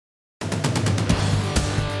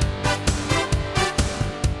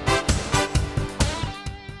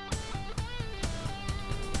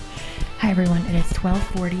everyone, it is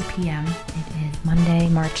 12:40 p.m. It is Monday,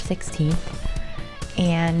 March 16th,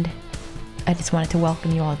 and I just wanted to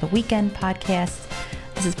welcome you all to the weekend podcast.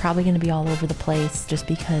 This is probably going to be all over the place just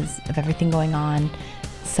because of everything going on,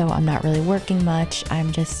 so I'm not really working much.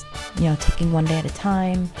 I'm just, taking one day at a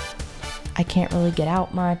time. I can't really get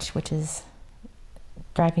out much, which is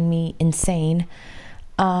driving me insane.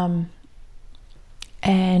 And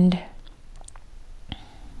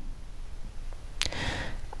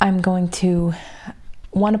I'm going to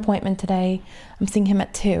one appointment today. I'm seeing him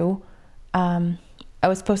at 2. I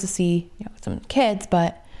was supposed to see some kids,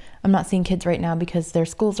 but I'm not seeing kids right now because their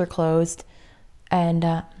schools are closed.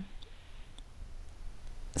 And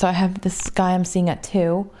so I have this guy I'm seeing at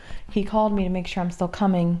 2. He called me to make sure I'm still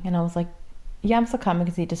coming. And I was like, yeah, I'm still coming,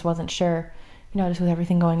 because he just wasn't sure, just with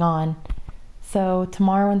everything going on. So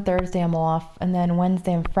tomorrow and Thursday I'm off. And then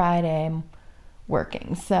Wednesday and Friday I'm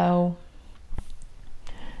working. So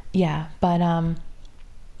yeah, but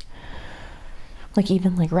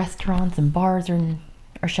even restaurants and bars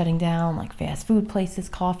are shutting down, like fast food places,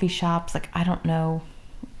 coffee shops. I don't know,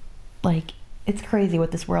 it's crazy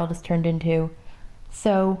what this world has turned into.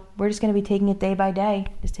 So we're just going to be taking it day by day,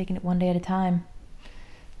 just taking it one day at a time.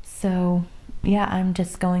 So yeah, I'm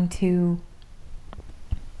just going to,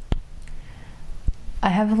 I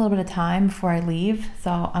have a little bit of time before I leave,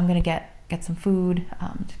 so I'm going to get some food.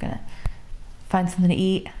 I'm just going to find something to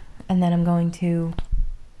eat, and then I'm going to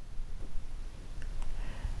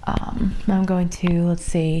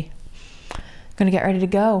get ready to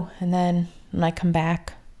go. And then when I come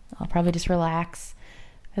back, I'll probably just relax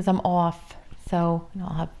because I'm off. So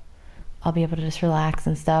I'll be able to just relax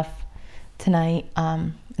and stuff tonight.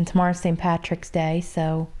 And tomorrow's St. Patrick's Day.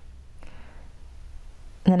 So,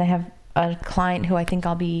 and then I have a client who I think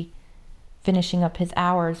I'll be finishing up his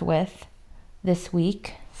hours with this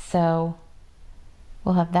week. So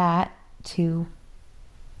we'll have that to,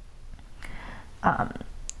 I'll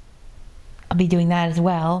be doing that as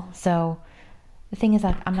well. So the thing is,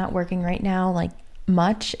 I'm not working right now,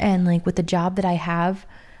 much. And with the job that I have,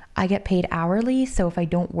 I get paid hourly. So if I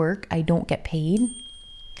don't work, I don't get paid.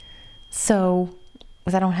 So,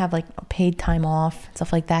 because I don't have paid time off,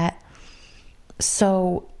 stuff like that.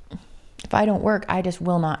 So if I don't work, I just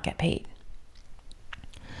will not get paid.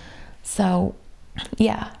 So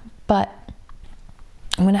yeah, but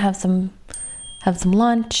I'm going to have some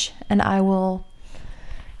lunch, and I will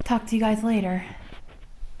talk to you guys later.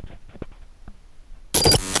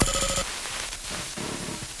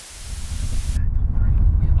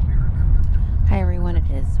 Hi everyone,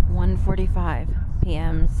 it is 1:45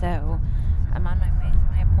 p.m. So I'm on my way to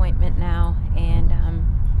my appointment now, and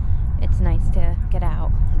it's nice to get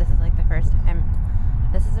out. This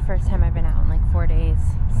is the first time I've been out in 4 days.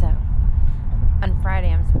 So on Friday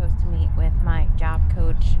I'm supposed to meet with my job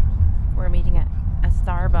coach. We're meeting at a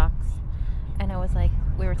Starbucks, and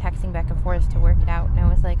we were texting back and forth to work it out, and I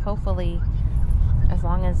was hopefully, as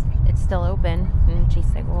long as it's still open. And she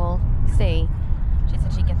said, we'll see. She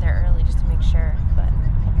said she'd get there early just to make sure, but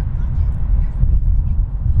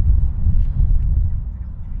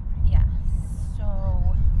yeah, so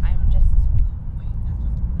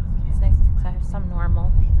it's nice because I have some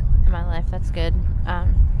normal in my life. That's good.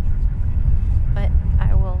 But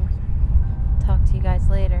I will talk to you guys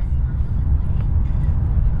later.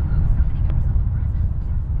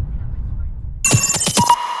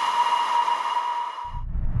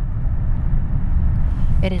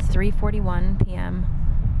 It is 3:41 p.m.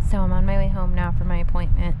 So I'm on my way home now for my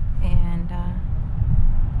appointment, and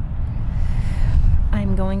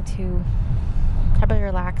I'm going to probably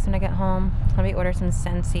relax when I get home. Let me order some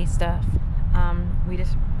Scentsy stuff. We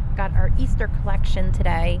just got our Easter collection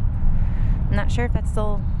today. I'm not sure if that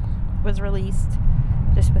still was released,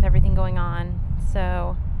 just with everything going on.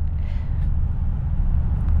 So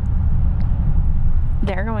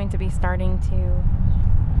they're going to be starting to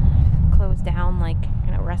close down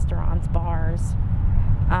restaurants, bars,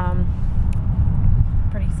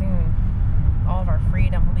 pretty soon. All of our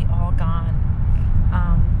freedom will be all gone.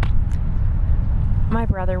 My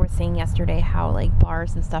brother was saying yesterday how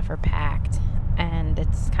bars and stuff are packed, and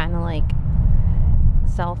it's kind of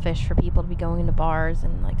selfish for people to be going into bars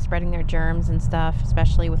and spreading their germs and stuff,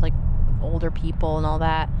 especially with older people and all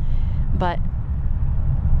that. But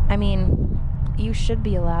I mean, you should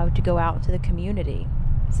be allowed to go out into the community.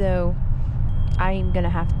 So I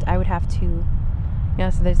would have to,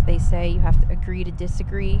 so they say you have to agree to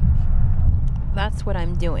disagree. That's what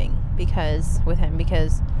I'm doing because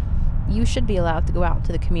you should be allowed to go out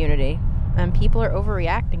to the community, and people are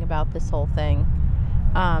overreacting about this whole thing.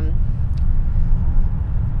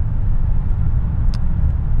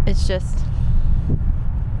 It's just,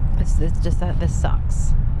 It's just that this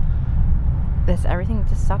sucks. Everything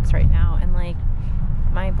just sucks right now. And like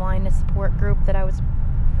my blindness support group that I was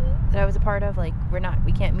a part of, like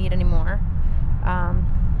we can't meet anymore.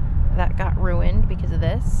 That got ruined because of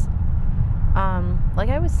this. Like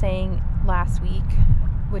I was saying last week,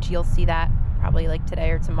 which you'll see that probably like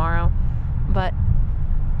today or tomorrow, but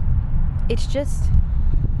it's just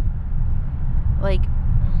like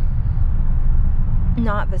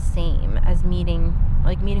not the same as meeting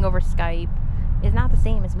over Skype is not the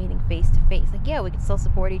same as meeting face to face. Like, yeah, we can still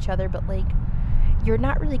support each other, but like you're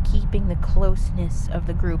not really keeping the closeness of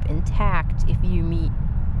the group intact if you meet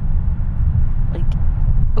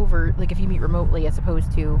if you meet remotely as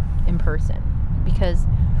opposed to in person, because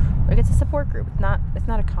like it's a support group. It's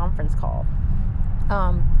not a conference call.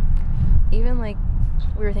 Even like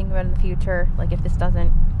we were thinking about in the future, like if this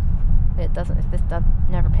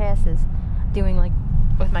never passes, doing like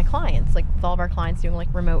with my clients, like with all of our clients, doing like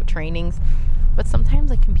remote trainings. But sometimes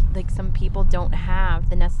like some people don't have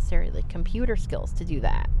the necessary like computer skills to do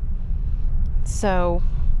that. So,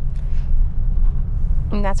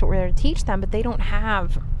 and that's what we're there to teach them, but they don't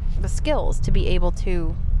have the skills to be able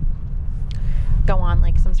to go on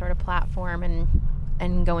like some sort of platform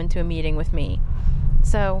and go into a meeting with me.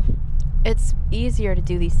 So it's easier to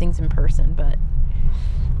do these things in person, but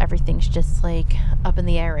everything's just like up in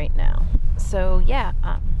the air right now. So yeah,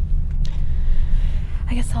 I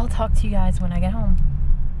guess I'll talk to you guys when I get home.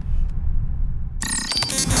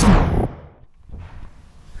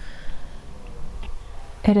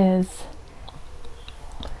 It is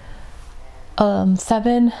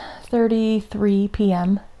 7:33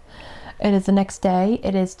 p.m. It is the next day.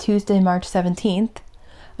 It is Tuesday, March 17th.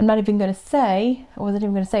 I wasn't even going to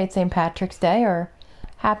say it's St. Patrick's Day or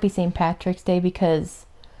Happy St. Patrick's Day, because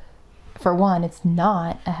for one, it's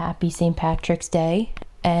not a happy St. Patrick's Day.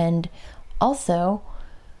 And also,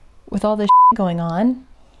 with all this going on,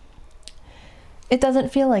 it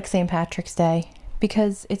doesn't feel like St. Patrick's Day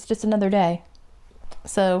because it's just another day.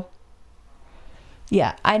 So,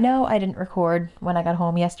 yeah, I know I didn't record when I got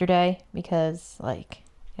home yesterday because, like,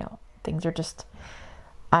 you know,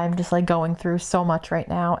 I'm just like going through so much right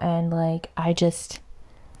now, and like I just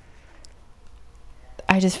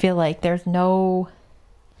feel like there's no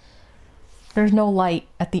light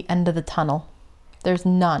at the end of the tunnel. There's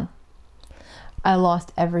none. I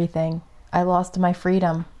lost everything. I lost my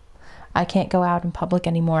freedom. I can't go out in public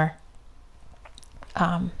anymore.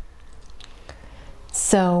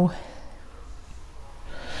 So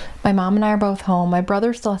my mom and I are both home. My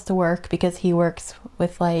brother still has to work because he works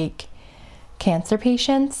with like cancer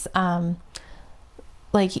patients.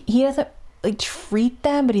 Like he doesn't like treat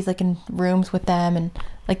them, but he's like in rooms with them, and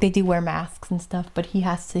like they do wear masks and stuff, but he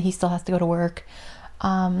still has to go to work.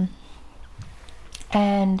 And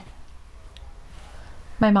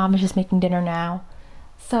my mom is just making dinner now.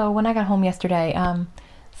 So when I got home yesterday,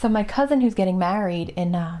 so my cousin who's getting married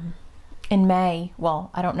in May,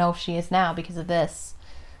 well, I don't know if she is now because of this,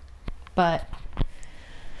 but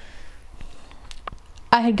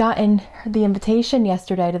I had gotten the invitation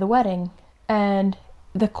yesterday to the wedding, and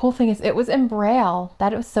the cool thing is it was in Braille.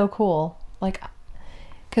 That it was so cool. Like,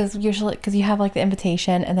 because you have like the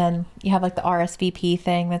invitation, and then you have like the RSVP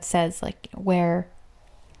thing that says like where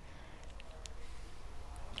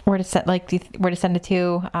to send it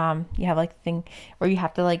to. You have like the thing where you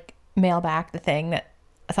have to like mail back the thing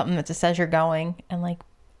something that just says you're going, and like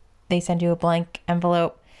they send you a blank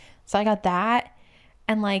envelope. So I got that,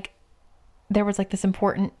 and like there was like this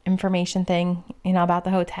important information thing, you know, about the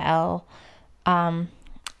hotel.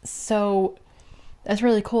 So that's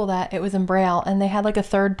really cool that it was in Braille, and they had like a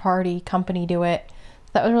third party company do it.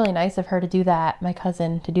 That was really nice of her to do that, my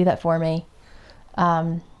cousin, to do that for me.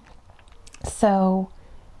 So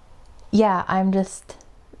yeah, I'm just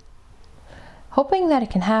hoping that it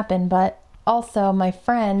can happen, but also my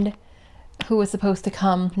friend who was supposed to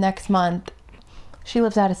come next month, she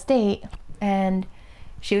lives out of state, and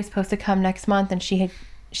she was supposed to come next month, and she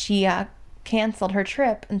canceled her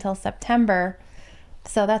trip until September.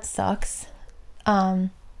 So that sucks. So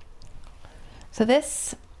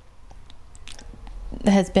this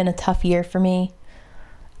has been a tough year for me.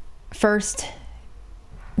 First,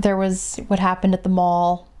 there was what happened at the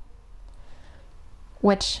mall,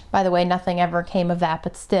 which, by the way, nothing ever came of that,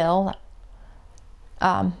 but still,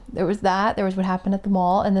 there was what happened at the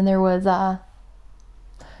mall, and then there was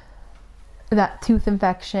that tooth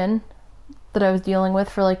infection that I was dealing with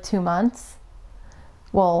for like 2 months.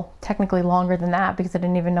 Well, technically longer than that because I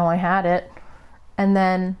didn't even know I had it. And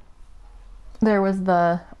then there was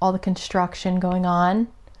all the construction going on,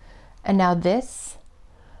 and now this,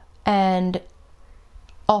 and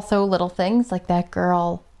also little things like that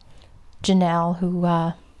girl Janelle, who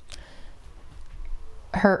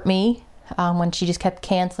hurt me when she just kept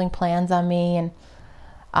canceling plans on me, and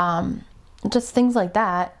just things like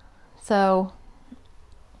that. So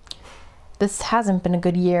this hasn't been a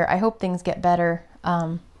good year. I hope things get better.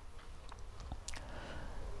 I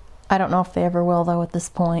don't know if they ever will, though, at this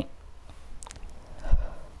point.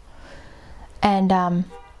 And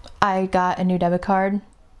I got a new debit card,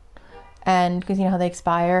 and because you know how they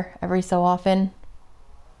expire every so often.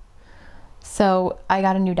 So I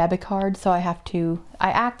got a new debit card, so I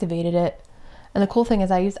activated it. And the cool thing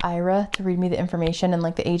is I use Ira to read me the information, and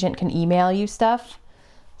like the agent can email you stuff.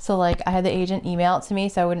 So like I had the agent email it to me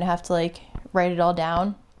so I wouldn't have to like write it all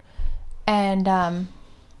down. And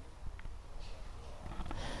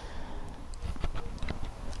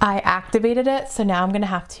I activated it, so now I'm gonna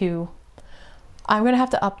have to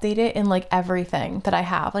update it in like everything that I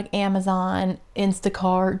have, like Amazon,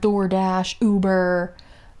 Instacart, DoorDash, Uber,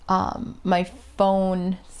 my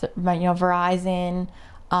phone, my Verizon,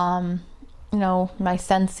 my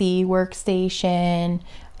Sensi workstation,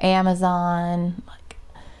 Amazon, like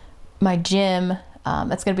my gym.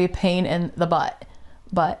 That's gonna be a pain in the butt,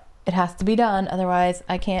 but it has to be done. Otherwise,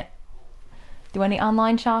 I can't do any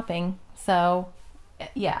online shopping. So,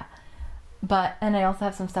 yeah. And I also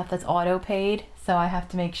have some stuff that's auto paid, so I have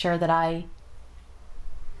to make sure that I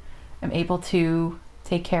am able to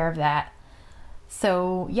take care of that.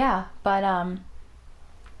 So yeah, but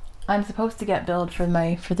I'm supposed to get billed for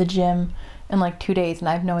the gym in like 2 days, and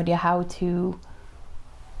I have no idea how to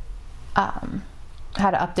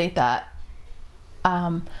update that.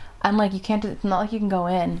 And like it's not like you can go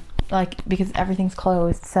in, like, because everything's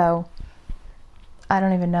closed, so I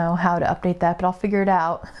don't even know how to update that, but I'll figure it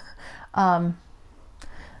out.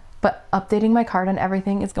 But updating my card on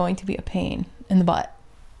everything is going to be a pain in the butt.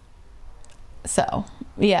 So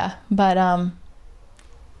yeah, but I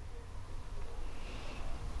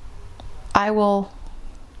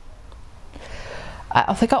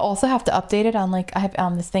think I also have to update it on, like, I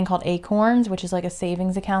have this thing called Acorns, which is like a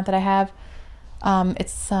savings account that I have.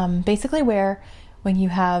 It's basically where when you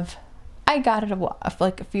have, I got it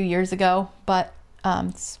like a few years ago, but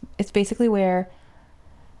it's basically where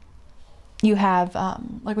you have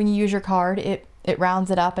like when you use your card, it rounds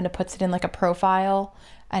it up and it puts it in like a profile,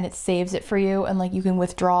 and it saves it for you, and like you can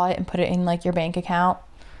withdraw it and put it in like your bank account.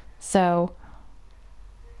 So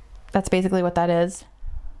that's basically what that is.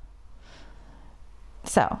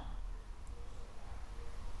 So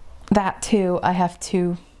that too, I have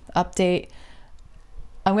to update.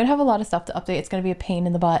 I'm going to have a lot of stuff to update. It's going to be a pain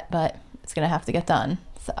in the butt, but it's going to have to get done.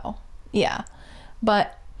 So yeah,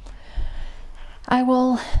 but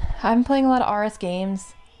I'm playing a lot of RS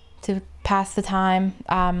games to pass the time.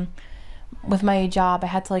 With my job, I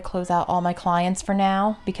had to like close out all my clients for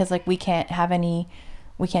now, because like we can't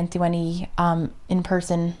do any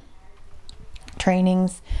in-person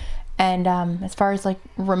trainings. And as far as like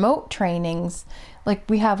remote trainings, like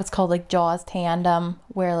we have what's called like JAWS Tandem,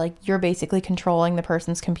 where like you're basically controlling the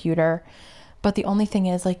person's computer. But the only thing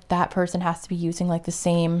is, like, that person has to be using like the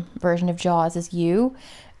same version of JAWS as you.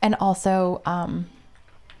 And also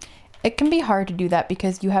it can be hard to do that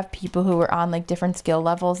because you have people who are on like different skill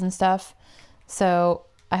levels and stuff. So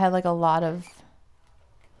I had like I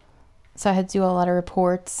had to do a lot of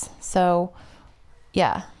reports. So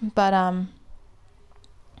yeah, but I'm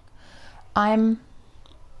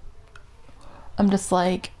just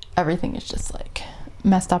like, everything is just like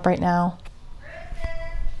messed up right now.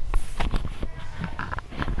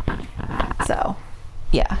 So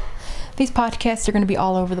yeah, these podcasts are going to be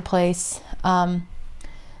all over the place.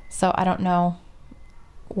 So I don't know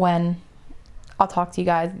when I'll talk to you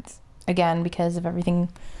guys again because of everything,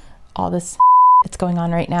 all this that's going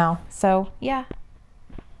on right now. So yeah.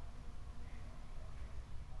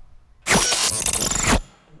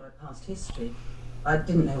 My past history, I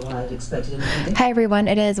didn't know what I'd expected. Hi everyone,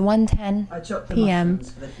 it is 1:10 p.m.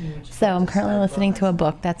 So I'm currently listening to a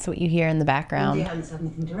book. That's what you hear in the background. India hadn't said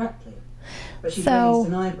anything directly, but she raised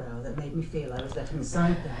an eyebrow that made me feel I was letting the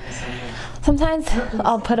side down in some way. Sometimes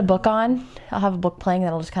I'll put a book on. I'll have a book playing that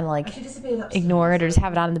I'll just kind of like ignore it or just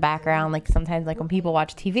have it on in the background. Like sometimes, like when people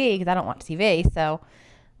watch TV, because I don't watch TV, so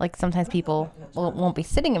like sometimes people won't be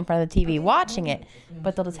sitting in front of the TV watching it,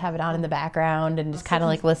 but they'll just have it on in the background and just kind of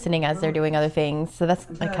like listening as they're doing other things. So that's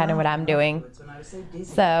like kind of what I'm doing.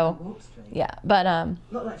 So yeah, but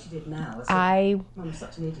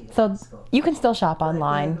so you can still shop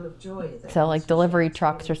online. So like delivery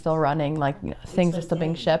trucks are still running, like, you know, things are still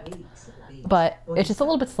being shipped. but it's just a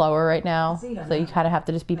little bit slower right now, so you kind of have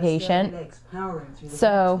to just be patient.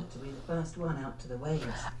 So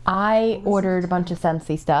I ordered a bunch of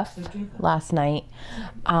Scentsy stuff last night.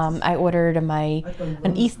 I ordered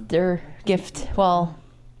an Easter gift. Well,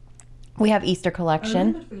 we have Easter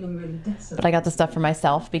collection, but I got the stuff for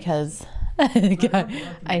myself because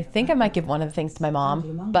I think I might give one of the things to my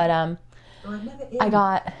mom. But I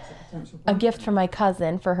got a gift from my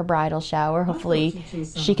cousin for her bridal shower. Hopefully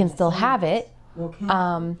she can still have it.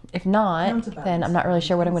 If not, then I'm not really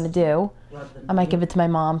sure what I'm going to do. I might give it to my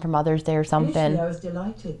mom for Mother's Day or something. I was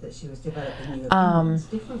delighted that she was developing new opinions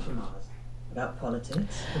different from ours about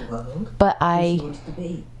politics, the world, but who she wanted to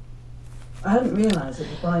be. I hadn't realised that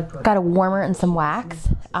the byproduct got a warmer and some wax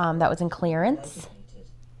that was in clearance.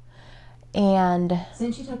 And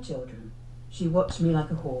since she'd had children, she watched me like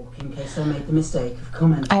a hawk in case I made the mistake of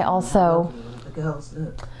commenting I also on how lovely one of the girls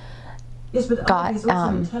looked. Yes, but got Ivy is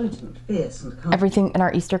also intelligent, fierce, and kind. everything in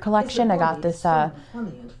our Easter collection. I got this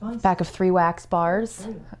pack of 3 wax bars.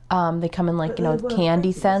 They come in like,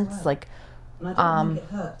 candy scents. Like,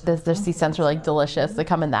 these scents are like delicious. They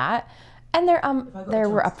come in that. And they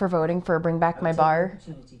were up for voting for Bring Back My Bar.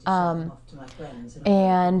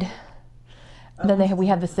 And then we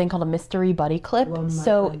have this thing called a mystery buddy clip.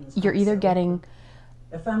 So you're either getting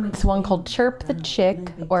this one called Chirp the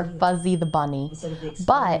Chick or Fuzzy the Bunny.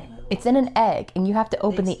 But it's in an egg, and you have to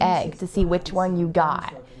open the egg to see which one you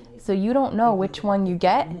got. So you don't know which one you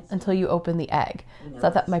get until you open the egg. So I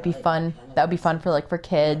thought that might be fun. That would be fun for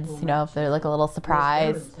kids, if they're like a little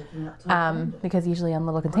surprise. Because usually on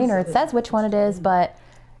the little container it says which one it is, but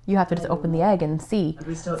you have to just open the egg and see.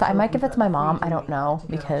 So I might give it to my mom. I don't know,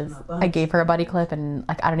 because I gave her a buddy clip and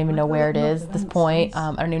I don't even know where it is at this point.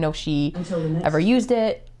 I don't even know if she ever used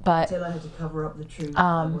it, but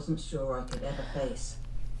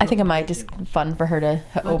I think it might just fun for her to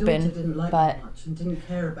open, but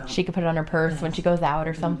she could put it on her purse when she goes out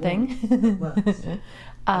or something.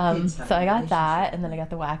 So I got that, and then I got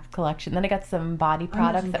the wax collection. Then I got some body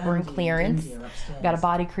products that were in clearance. I got a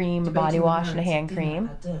body cream, a body wash, and a hand cream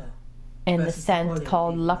in the scent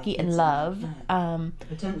called Lucky in Love.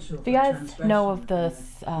 If you guys know of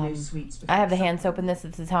this, I have the hand soap in this.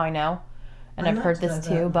 This is how I know. And I've heard this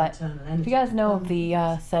too, but if you guys know of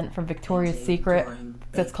the scent from Victoria's Secret,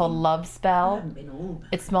 it's called Love Spell.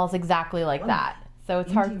 It smells exactly like that. So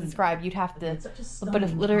it's hard to describe. You'd have to, but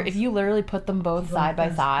if you literally put them both side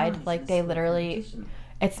by side, like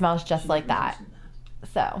it smells just like that.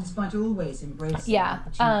 So yeah,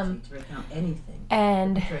 and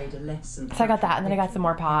so I got that, and then I got some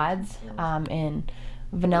more pods in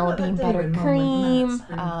vanilla bean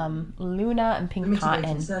buttercream, Luna, and pink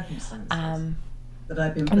cotton.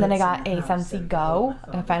 And then I got a Scentsy Go.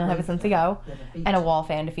 I finally have a Scentsy Go and a wall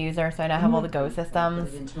fan diffuser, so I now have all the Go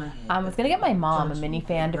systems. I was gonna get my mom a mini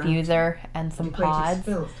fan diffuser and some pods,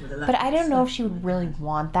 but I don't know if she would really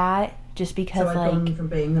want that, just because I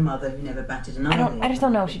just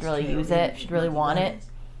don't know if she'd really use it, if she'd really want it.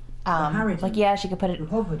 She could put it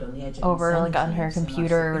over on her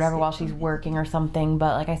computer or whatever while she's working or something,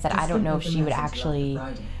 but like I said, I don't know if she would actually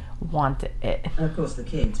want it. And of course the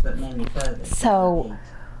kids, but mainly Fergus. So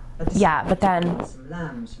yeah, but then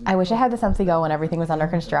I wish I had the Scentsy Go when everything was under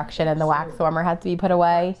construction and the wax warmer had to be put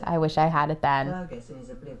away. I wish I had it then.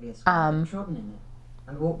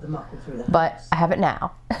 But I have it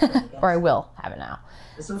now, or I will have it now.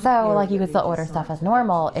 So you can still order stuff as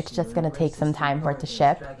normal. It's just gonna take some time for it to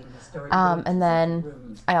ship. And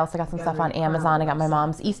then I also got some stuff on Amazon. I got my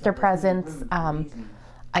mom's Easter presents.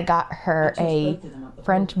 I got her a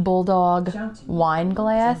French Bulldog wine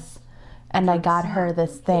glass, and I got her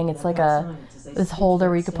this thing. It's like this holder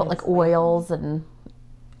where you could put oils and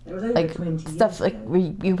stuff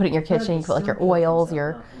you put it in your kitchen. You put your oils,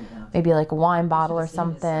 maybe a wine bottle or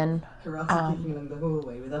something.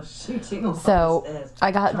 So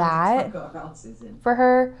I got that for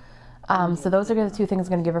her. So those are the 2 things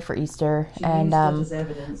I'm going to give her for Easter. And then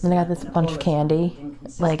I got this bunch of candy.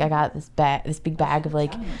 I got this big bag of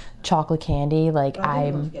chocolate candy.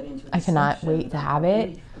 I cannot wait to have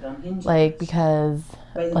it. Because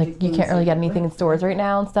you can't really get anything in stores right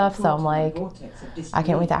now and stuff. So I'm I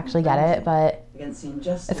can't wait to actually get it. But it's going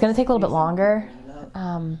to take a little bit longer.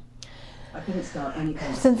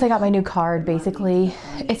 Since I got my new card, basically,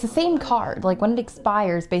 it's the same card. When it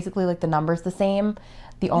expires, basically the number's the same.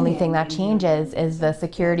 The only thing that changes is the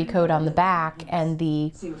security code on the back and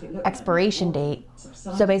the expiration date.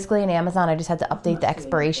 So basically in Amazon, I just had to update the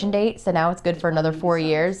expiration date. So now it's good for another 4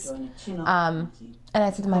 years. And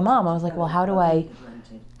I said to my mom, I was like, well, how do I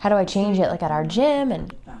change it at our gym?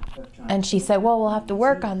 And And she said, well, we'll have to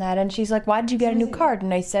work on that. And she's like, why did you get a new card?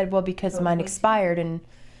 And I said, well, because mine expired. And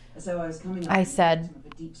I said,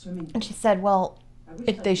 and she said, well,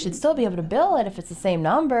 they should still be able to bill it if it's the same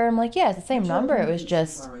number. I'm like, yeah, it's the same number. It was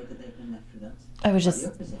just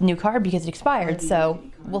new card because it expired. So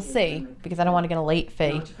we'll see, because I don't want to get a late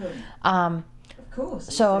fee.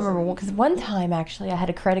 So I remember, because one time actually I had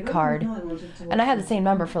a credit card and I had the same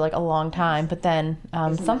number for like a long time, but then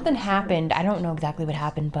something happened. I don't know exactly what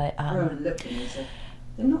happened, but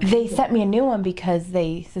they sent me a new one because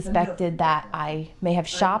they suspected that I may have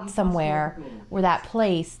shopped somewhere where that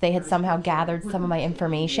place, they had somehow gathered some of my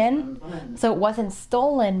information. So it wasn't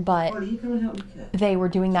stolen, but they were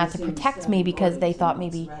doing that to protect me because they thought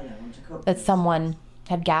maybe that someone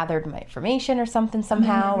had gathered my information or something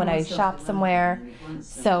somehow when I shopped somewhere.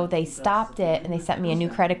 So they stopped it and they sent me a new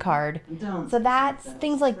credit card. So that's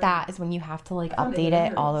things like that is when you have to like update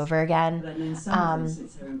it all over again.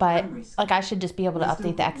 But like I should just be able to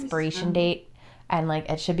update the expiration date and like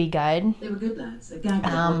it should be good.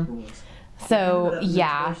 So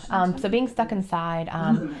yeah, so being stuck inside,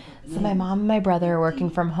 so my mom and my brother are working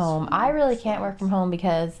from home. I really can't work from home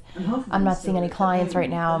because I'm not seeing any clients right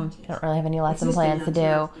now. I don't really have any lesson plans to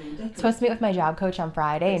do. I'm supposed to meet with my job coach on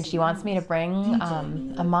Friday, and she wants me to bring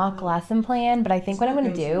a mock lesson plan, but I think what I'm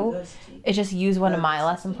going to do is just use one of my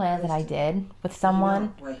lesson plans that I did with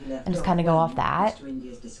someone and just kind of go off that.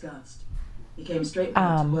 He came straight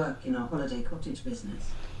back to work in our holiday cottage business.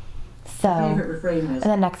 So, and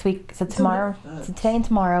then next week, so today and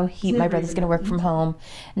tomorrow, my brother's going to work from home,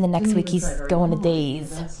 and then next week he's going to days.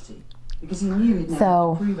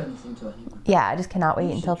 So, yeah, I just cannot wait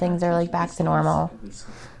until things are like back to normal.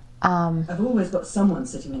 I've always got someone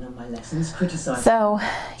sitting in on my lessons criticizing. So,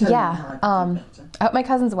 yeah, I hope my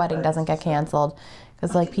cousin's wedding doesn't get canceled,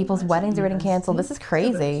 because like people's weddings are getting canceled. This is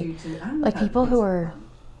crazy. Like people who are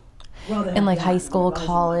in like high school,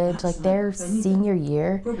 college, like their senior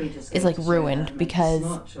year is like ruined because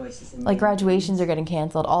like graduations are getting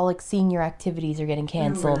canceled. All like senior activities are getting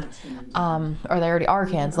canceled, or they already are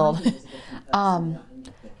canceled. So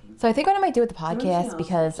I think what I might do with the podcast,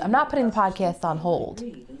 because I'm not putting the podcast on hold.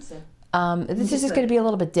 This is just going to be a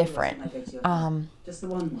little bit different.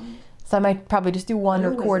 So I might probably just do one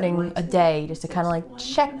recording a day just to kind of like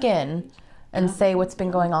check in and say what's been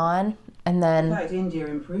going on. And then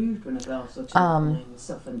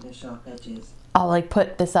I'll like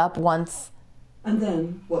put this up once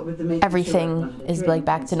everything is like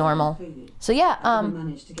back to normal. So yeah,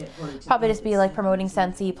 probably just be like promoting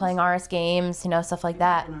Scentsy, playing RS games, stuff like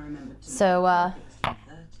that. So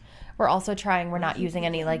we're also trying, we're not using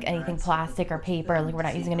any like anything plastic or paper, like we're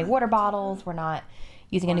not using any water bottles, we're not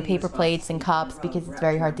using any paper plates and cups because it's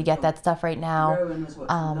very hard to get that stuff right now.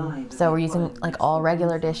 So we're using like all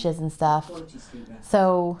regular dishes and stuff.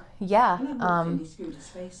 So yeah,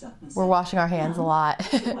 we're washing our hands a lot.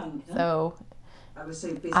 So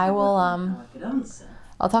I will,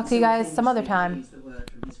 I'll talk to you guys some other time.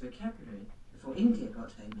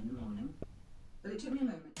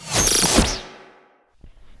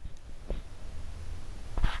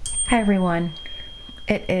 Hi everyone.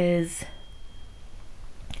 It is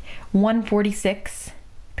 1:46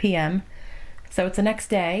 p.m. So it's the next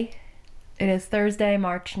day. It is Thursday,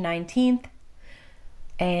 March 19th.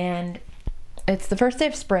 And it's the first day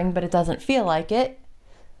of spring, but it doesn't feel like it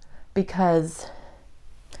because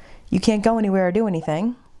you can't go anywhere or do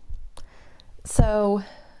anything. So,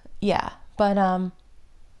 yeah. But I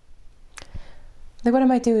think what I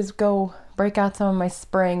might do is go break out some of my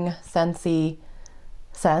spring Scentsy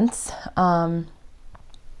scents.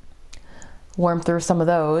 Warm through some of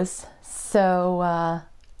those. So,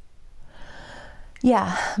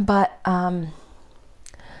 yeah, but I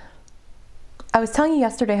was telling you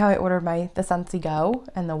yesterday how I ordered the Scentsy Go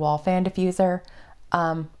and the wall fan diffuser.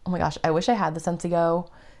 Oh my gosh, I wish I had the Scentsy Go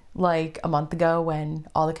like a month ago when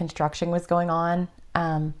all the construction was going on.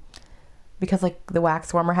 Because like the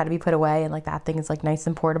wax warmer had to be put away and like that thing is like nice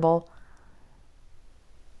and portable.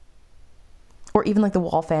 Or even like the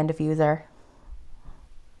wall fan diffuser.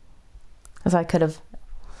 So I could have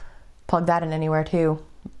plugged that in anywhere too.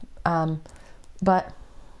 But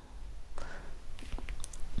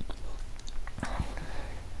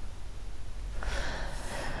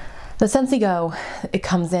the Scentsy Go, it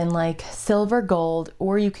comes in like silver, gold,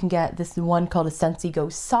 or you can get this one called a Scentsy Go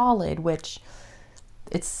Solid, which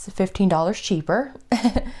it's $15 cheaper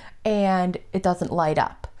and it doesn't light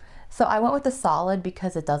up. So I went with the solid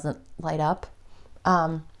because it doesn't light up.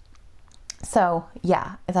 So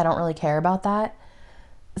yeah, as I don't really care about that.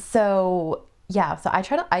 So yeah, so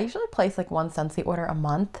I usually place like one Scentsy order a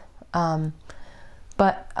month. But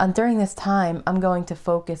But during this time, I'm going to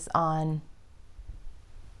focus on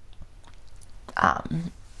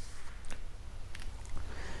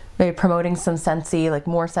maybe promoting some Scentsy, like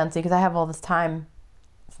more Scentsy, because I have all this time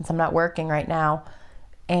since I'm not working right now.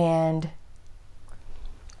 And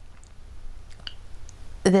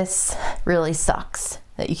this really sucks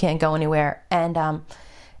that you can't go anywhere. And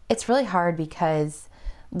it's really hard because,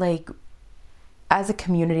 like, as a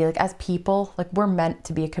community, like as people, like we're meant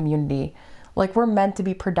to be a community. Like we're meant to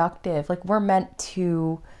be productive. Like we're meant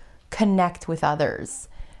to connect with others.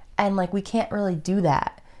 And like we can't really do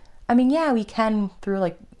that. I mean, yeah, we can through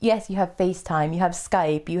like, yes, you have FaceTime, you have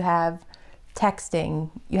Skype, you have texting,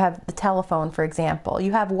 you have the telephone, for example,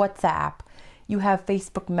 you have WhatsApp, you have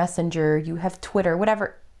Facebook Messenger, you have Twitter,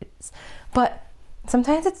 whatever it is. But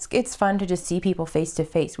sometimes it's fun to just see people face to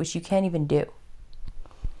face, which you can't even do.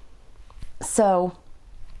 So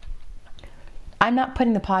I'm not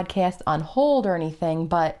putting the podcast on hold or anything,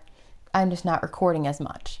 but I'm just not recording as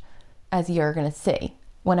much as you're going to see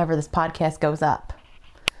whenever this podcast goes up.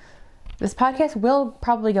 This podcast will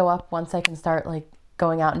probably go up once I can start like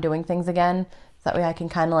going out and doing things again. So that way I can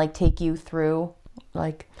kind of like take you through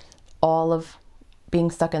like all of being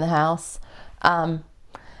stuck in the house.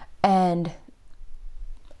 And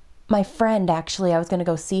my friend, actually, I was going to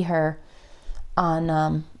go see her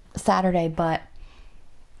on Saturday, but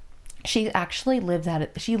she actually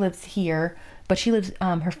she lives here, but she lives,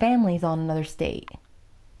 her family's on another state.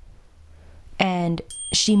 And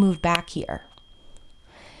she moved back here.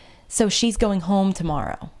 So she's going home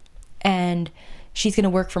tomorrow. And she's going to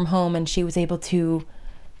work from home, and she was able to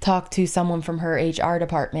talk to someone from her HR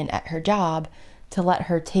department at her job to let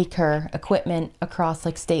her take her equipment across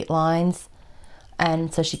like state lines.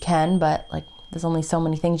 And so she can, but like there's only so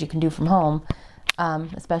many things you can do from home,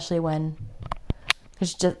 especially when,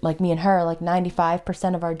 because just like me and her, like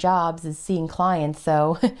 95% of our jobs is seeing clients.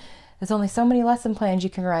 So there's only so many lesson plans you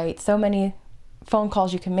can write, so many phone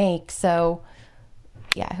calls you can make. So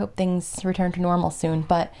yeah, I hope things return to normal soon.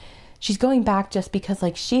 But she's going back just because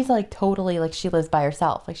like she's like totally, like she lives by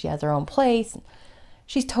herself. Like she has her own place.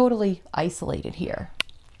 She's totally isolated here.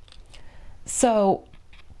 So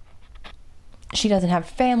she doesn't have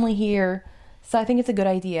family here. So I think it's a good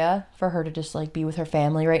idea for her to just like be with her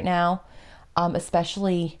family right now.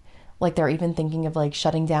 Especially like they're even thinking of like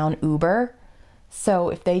shutting down Uber. So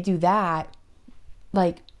if they do that,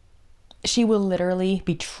 like she will literally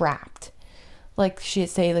be trapped. Like she'd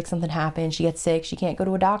say like something happened, she gets sick, she can't go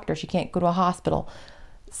to a doctor, she can't go to a hospital.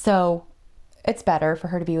 So it's better for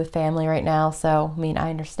her to be with family right now. So, I mean,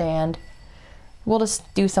 I understand. We'll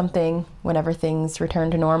just do something whenever things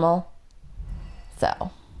return to normal.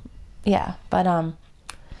 So, yeah, but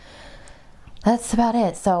that's about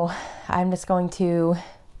it. So I'm just going to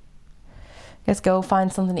go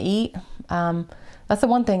find something to eat. That's the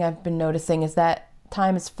one thing I've been noticing is that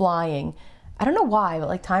time is flying. I don't know why, but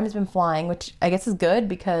like time has been flying, which I guess is good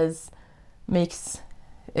because it makes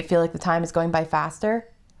it feel like the time is going by faster.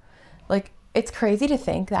 Like it's crazy to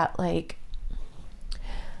think that like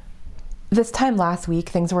this time last week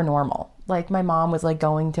things were normal. Like my mom was like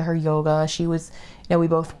going to her yoga. She was, you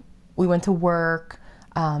know, we went to work.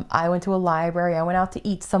 I went to a library. I went out to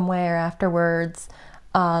eat somewhere afterwards.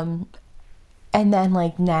 And then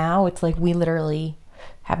like now it's like we literally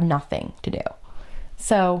have nothing to do.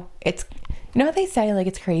 So it's, you know what they say, like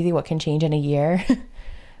it's crazy what can change in a year.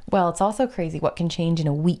 Well, it's also crazy what can change in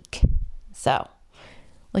a week. So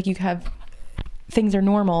like you have things are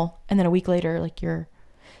normal and then a week later like your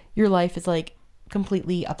life is like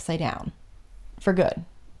completely upside down for good.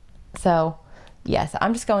 So yes,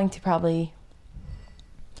 I'm just going to probably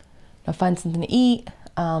find something to eat,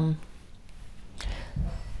 and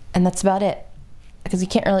that's about it because you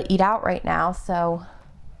can't really eat out right now, so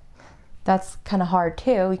that's kind of hard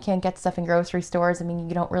too. We can't get stuff in grocery stores. I mean,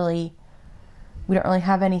 we don't really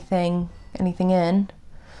have anything in.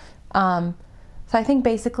 So I think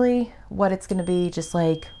basically what it's going to be just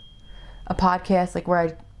like a podcast, like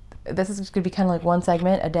where this is just going to be kind of like one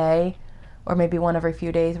segment a day or maybe one every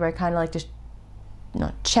few days where I kind of like just,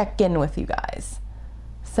 check in with you guys.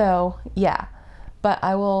 So yeah, but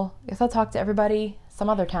I guess I'll talk to everybody some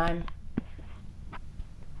other time.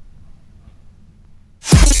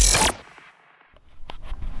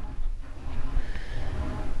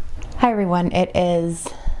 Hi everyone, it is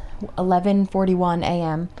 11:41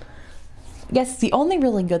 a.m. I guess the only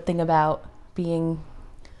really good thing about being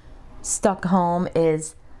stuck home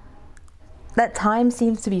is that time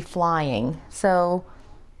seems to be flying. So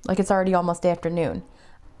like it's already almost afternoon.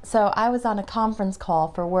 So I was on a conference call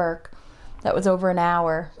for work that was over an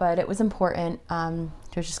hour, but it was important.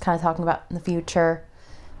 It was just kind of talking about in the future,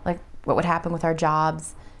 like what would happen with our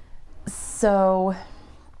jobs. So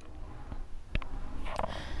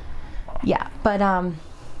yeah, but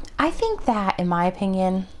I think that, in my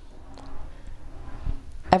opinion,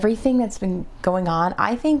 everything that's been going on,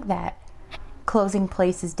 I think that closing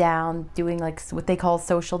places down, doing like what they call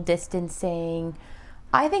social distancing,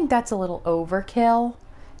 I think that's a little overkill,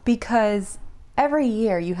 because every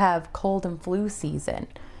year you have cold and flu season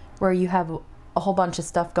where you have a whole bunch of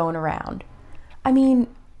stuff going around. I mean,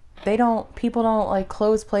 people don't like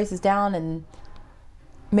close places down and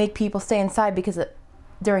make people stay inside because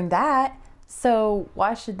during that. So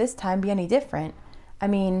why should this time be any different? I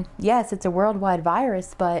mean, yes, it's a worldwide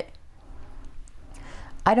virus, but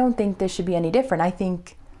I don't think this should be any different. I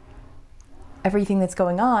think everything that's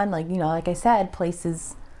going on, like, like I said,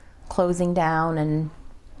 places closing down and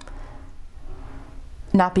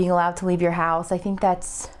not being allowed to leave your house, I think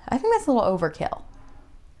that's a little overkill.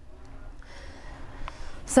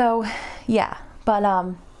 So, yeah, but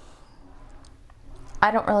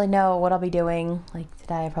I don't really know what I'll be doing. Like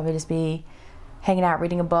today, I'll probably just be hanging out,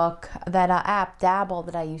 reading a book. That app, Dabble,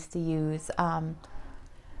 that I used to use, I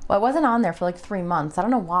wasn't on there for like 3 months. I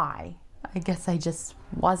don't know why. I guess I just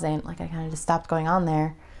wasn't. Like, I kind of just stopped going on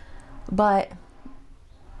there. But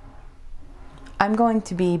I'm going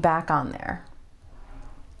to be back on there.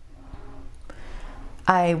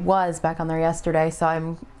 I was back on there yesterday, so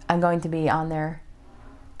I'm going to be on there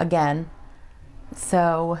again.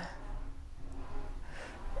 So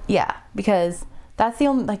yeah, because that's the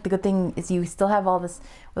only, like, the good thing is you still have all this,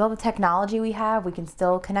 with all the technology we have, we can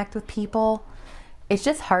still connect with people. It's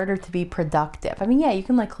just harder to be productive. I mean, yeah, you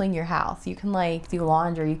can like clean your house, you can like do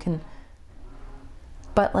laundry,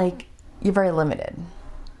 but like you're very limited.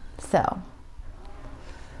 So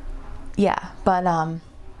yeah, but I'm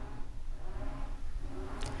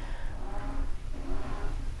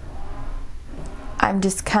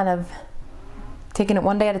just kind of taking it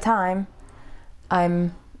one day at a time. I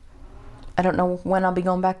don't know when I'll be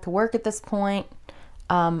going back to work at this point.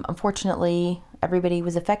 Unfortunately, everybody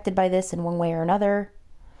was affected by this in one way or another.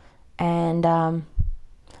 And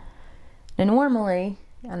normally,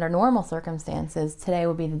 under normal circumstances, today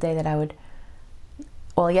would be the day that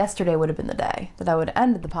yesterday would have been the day that I would have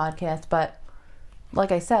ended the podcast. But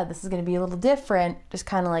like I said, this is going to be a little different. Just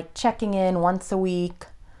kind of like checking in once a week.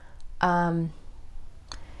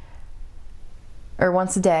 Or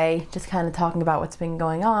once a day, just kind of talking about what's been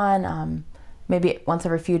going on. Maybe once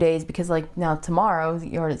every few days, because like now tomorrow,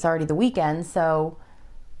 it's already the weekend, so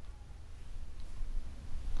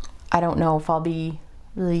I don't know if I'll be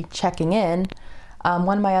really checking in.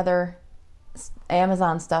 One of my other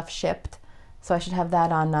Amazon stuff shipped, so I should have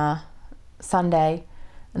that on Sunday.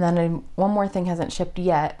 And then one more thing hasn't shipped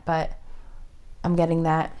yet, but I'm getting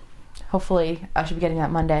that. Hopefully, I should be getting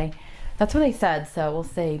that Monday. That's what they said, so we'll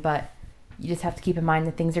see. But you just have to keep in mind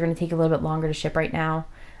that things are going to take a little bit longer to ship right now.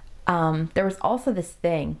 There was also this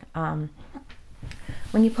thing. When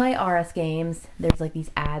you play RS games, there's like these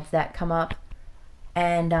ads that come up.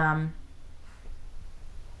 And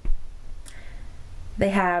they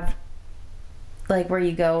have like where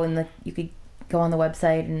you go and you could go on the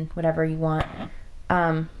website and whatever you want.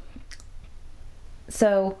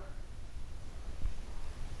 So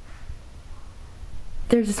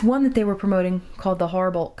there's this one that they were promoting called the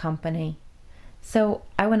Horrible Company. So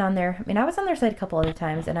I went on there. I mean, I was on their site a couple other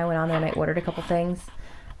times, and I went on there and I ordered a couple things.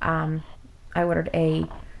 I ordered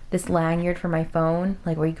this lanyard for my phone,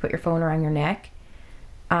 like where you can put your phone around your neck,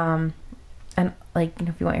 and like,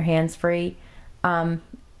 if you want your hands free. And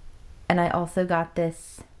I also got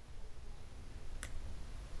this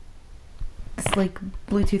like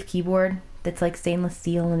Bluetooth keyboard that's like stainless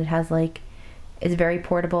steel, and it has like, it's very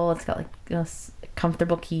portable. It's got like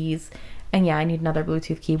comfortable keys. And yeah, I need another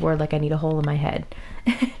Bluetooth keyboard, like I need a hole in my head.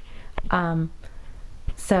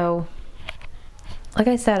 So, like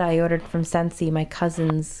I said, I ordered from Scentsy my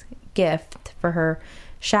cousin's gift for her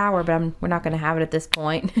shower, but we're not going to have it at this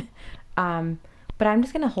point. But I'm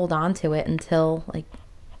just going to hold on to it until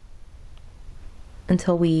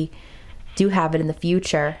we do have it in the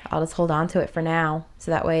future. I'll just hold on to it for now.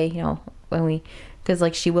 So that way, because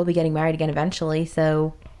like she will be getting married again eventually.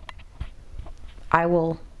 So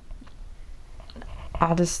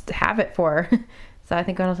I'll just have it for her. So I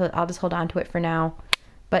think I'll just hold on to it for now.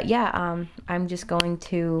 But yeah, I'm just going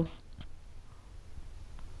to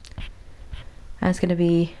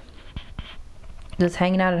be just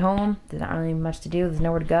hanging out at home. There's not really much to do. There's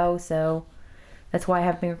nowhere to go. So that's why I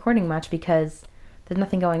haven't been recording much, because there's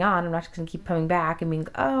nothing going on. I'm not just going to keep coming back and being,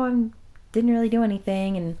 I didn't really do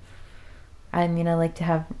anything. And I like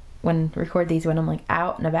to record these when I'm like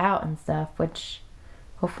out and about and stuff, which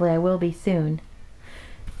hopefully I will be soon.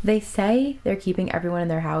 They say they're keeping everyone in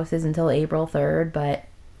their houses until April 3rd, but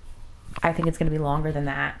I think it's going to be longer than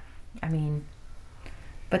that. I mean,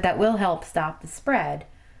 but that will help stop the spread.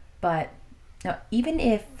 But now, even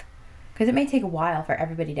if, because it may take a while for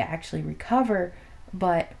everybody to actually recover,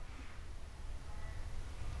 but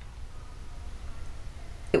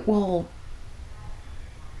it will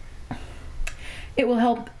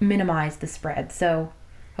help minimize the spread. So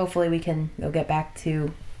hopefully we can go get back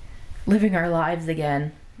to living our lives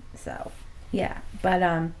again. So yeah, but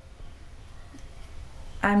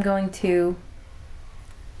I'm going to,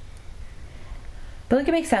 but like,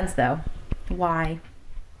 it makes sense though why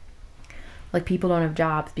like people don't have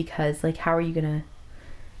jobs, because like how are you gonna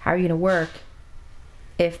work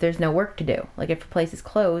if there's no work to do? Like if a place is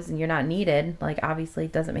closed and you're not needed, like obviously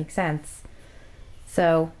it doesn't make sense.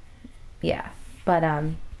 So yeah, but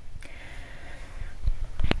I'm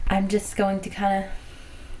just going to kind of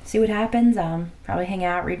see what happens. Probably hang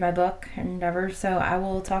out, read my book and whatever. So I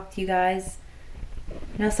will talk to you guys,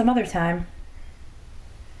 some other time.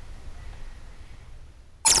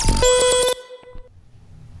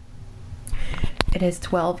 It is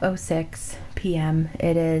 12:06 p.m.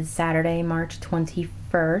 It is Saturday, March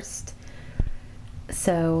 21st.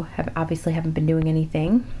 So obviously haven't been doing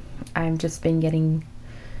anything. I've just been getting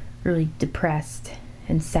really depressed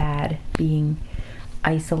and sad, being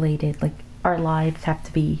isolated. Like our lives have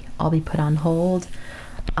to all be put on hold.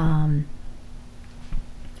 I'm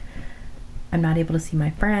not able to see my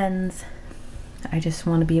friends. I just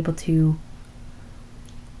want to be able to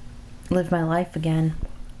live my life again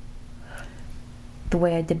the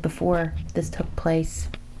way I did before this took place.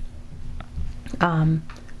 I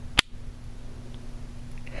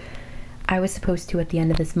was supposed to, at the end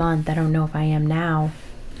of this month, I don't know if I am now,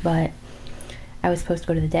 but I was supposed to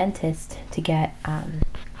go to the dentist to get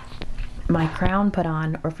my crown put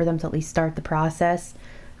on, or for them to at least start the process,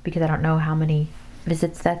 because I don't know how many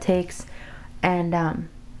visits that takes. And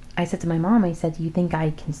I said to my mom, I said, do you think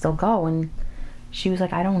I can still go? And she was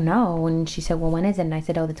like, I don't know. And she said, well, when is it? And I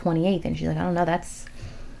said, oh, the 28th. And she's like, I don't know, that's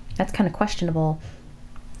kind of questionable.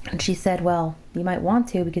 And she said, well, you might want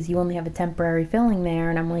to, because you only have a temporary filling there.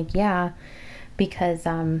 And I'm like, yeah, because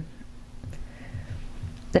that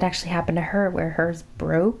actually happened to her, where hers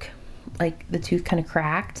broke, like the tooth kind of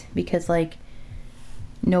cracked, because like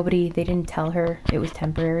they didn't tell her it was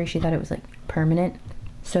temporary. She thought it was like permanent,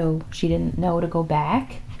 so she didn't know to go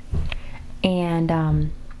back.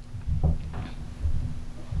 And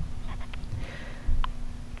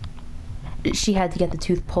she had to get the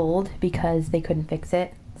tooth pulled because they couldn't fix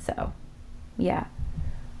it. So yeah,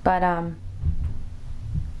 but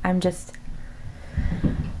I'm just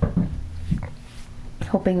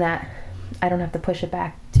hoping that I don't have to push it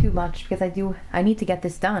back too much, because I need to get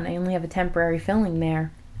this done. I only have a temporary filling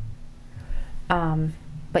there.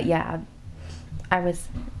 But yeah, so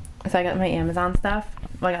I got my Amazon stuff.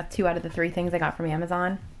 Well, I got 2 out of the 3 things I got from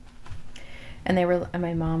Amazon. And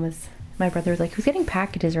my brother was like, who's getting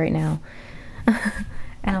packages right now?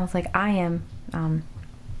 And I was like, I am.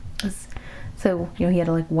 So, he had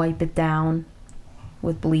to like wipe it down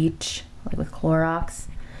with bleach, like with Clorox.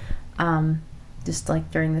 Just like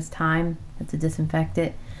during this time, had to disinfect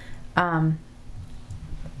it. But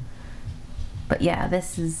yeah,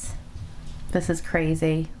 this is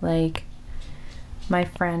crazy. Like, my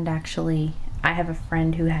friend I have a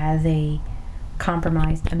friend who has a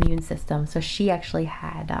compromised immune system. So she actually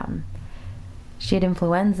had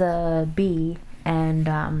influenza B,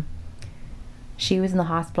 and she was in the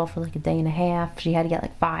hospital for like a day and a half. She had to get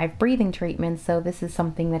like 5 breathing treatments. So this is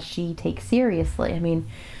something that she takes seriously. I mean,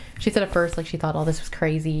 she said at first, like, she thought all this was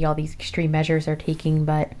crazy, all these extreme measures they're taking,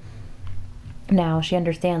 but now she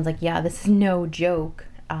understands, like, yeah, this is no joke.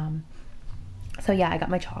 So yeah, I got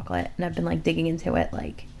my chocolate, and I've been like digging into it,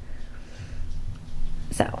 like,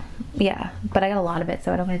 so yeah, but I got a lot of it,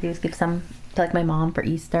 so what I'm gonna do is give some to like my mom for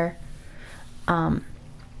Easter, because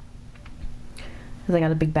I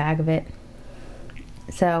got a big bag of it.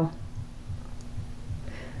 So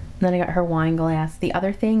then I got her wine glass. The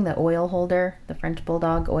other thing, the oil holder, the French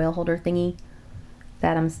Bulldog oil holder thingy,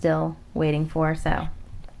 that I'm still waiting for. So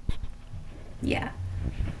yeah,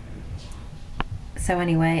 so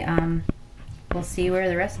anyway, we'll see where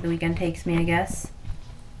the rest of the weekend takes me, I guess.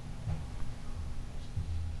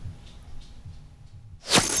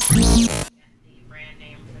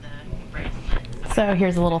 So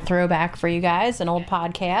here's a little throwback for you guys, an old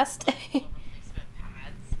podcast.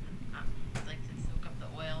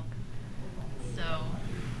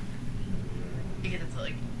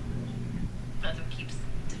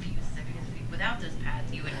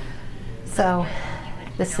 So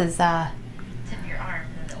this is back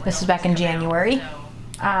in January.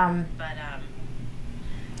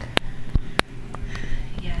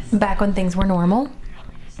 Yes. Back when things were normal. I'm on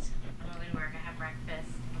my way to work. I had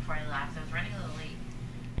breakfast before I left. I was running a little late.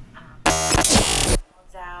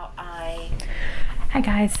 Hi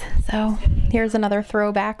guys. So here's another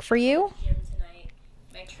throwback for you.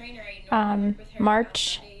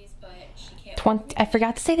 March 20. I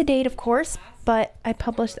forgot to say the date, of course, but I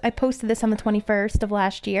posted this on the 21st of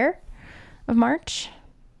last year, of March.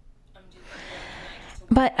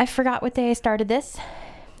 But I forgot what day I started this.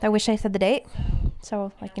 I wish I said the date,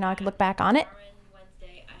 so I could look back on it.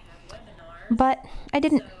 But I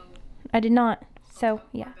didn't. I did not. So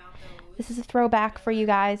yeah, this is a throwback for you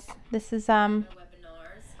guys. This is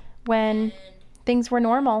when things were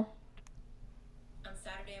normal.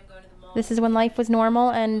 This is when life was normal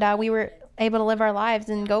and we were able to live our lives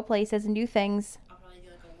and go places and do things.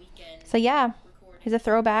 So yeah, here's a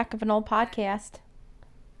throwback of an old podcast.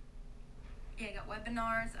 Yeah, I got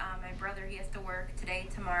webinars. My brother, he has to work today,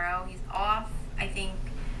 tomorrow. He's off, I think,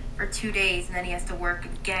 for 2 days, and then he has to work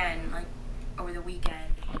again, over the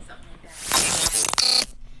weekend, something like that.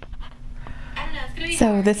 I don't know, it's gonna be so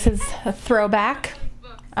hard. This is a throwback.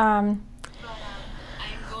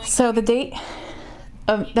 So the date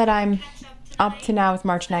that I'm up to now is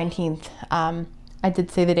March 19th. I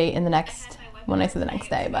did say the date in the next, when I said the next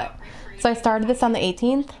day, but so I started this on the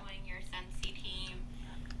 18th.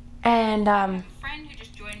 And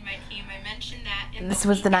this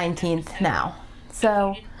was the 19th now.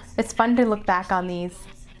 So it's fun to look back on these,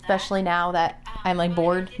 especially now that I'm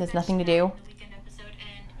bored, there's nothing to do.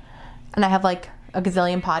 And I have a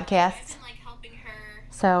gazillion podcasts.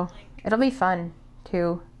 So it'll be fun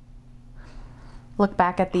to look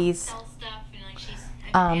back at these.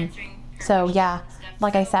 So yeah,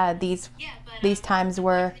 like I said, these times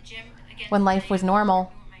were when life was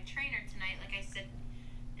normal.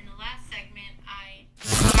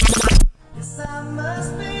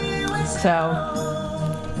 So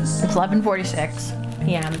it's 11:46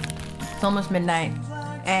 p.m. It's almost midnight,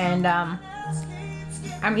 and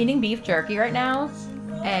I'm eating beef jerky right now,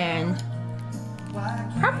 and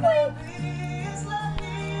probably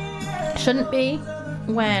shouldn't be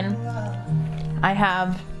when I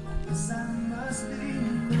have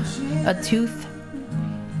a tooth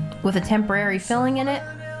with a temporary filling in it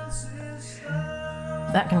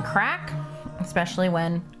that can crack, especially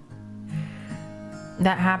when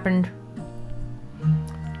that happened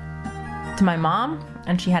to my mom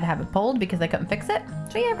and she had to have it pulled because they couldn't fix it.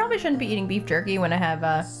 So yeah, I probably shouldn't be eating beef jerky when I have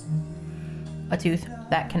a tooth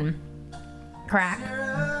that can crack,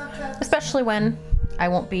 especially when I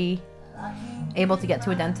won't be able to get to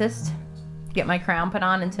a dentist, get my crown put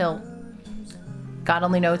on until God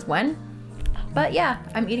only knows when. But yeah,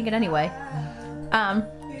 I'm eating it anyway.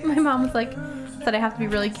 My mom was said I have to be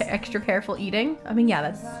really extra careful eating. I mean, yeah,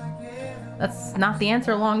 that's not the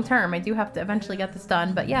answer long term. I do have to eventually get this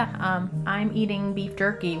done. But yeah, I'm eating beef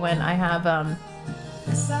jerky when I have a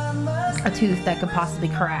tooth that could possibly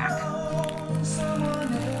crack.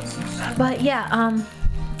 But yeah,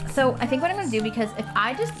 so I think what I'm going to do, because if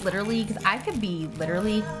I just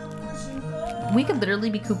we could literally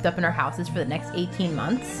be cooped up in our houses for the next 18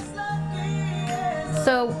 months.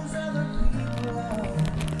 So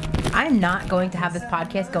I'm not going to have this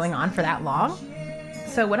podcast going on for that long.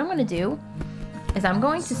 So what I'm going to do is I'm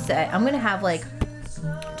going to have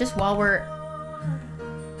just while we're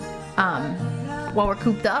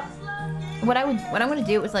cooped up, what I'm going to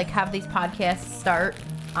do is have these podcasts start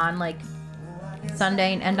on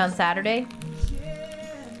Sunday and end on Saturday.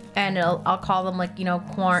 And I'll call them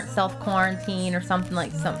self-quarantine or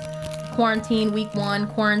something, some quarantine week 1,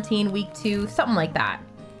 quarantine week 2, something like that.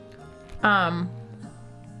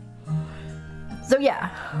 So yeah,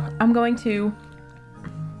 I'm going to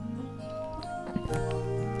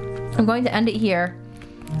end it here,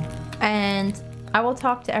 and I will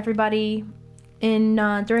talk to everybody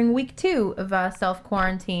during week 2 of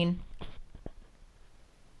self-quarantine.